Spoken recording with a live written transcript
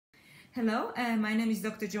Hello, my name is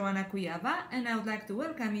Dr. Joanna Kujawa and I would like to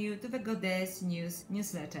welcome you to the Goddess News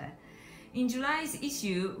newsletter. In July's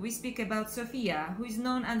issue, we speak about Sophia, who is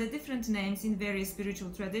known under different names in various spiritual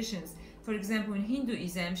traditions. For example, in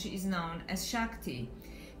Hinduism, she is known as Shakti.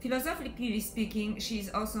 Philosophically speaking, she is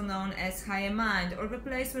also known as higher mind, or the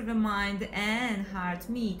place where the mind and heart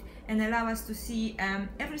meet and allow us to see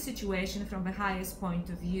every situation from the highest point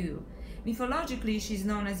of view. Mythologically, she is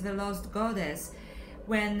known as the lost goddess,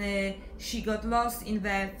 when she got lost in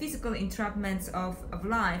the physical entrapments of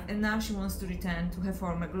life, and now she wants to return to her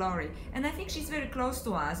former glory. And I think she's very close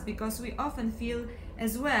to us because we often feel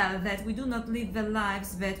as well that we do not live the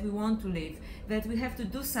lives that we want to live, that we have to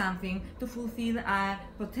do something to fulfill our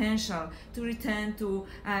potential, to return to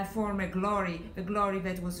our former glory, the glory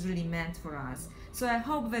that was really meant for us. So I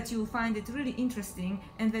hope that you will find it really interesting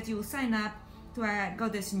and that you will sign up to our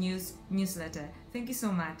Goddess News newsletter. Thank you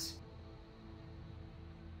so much.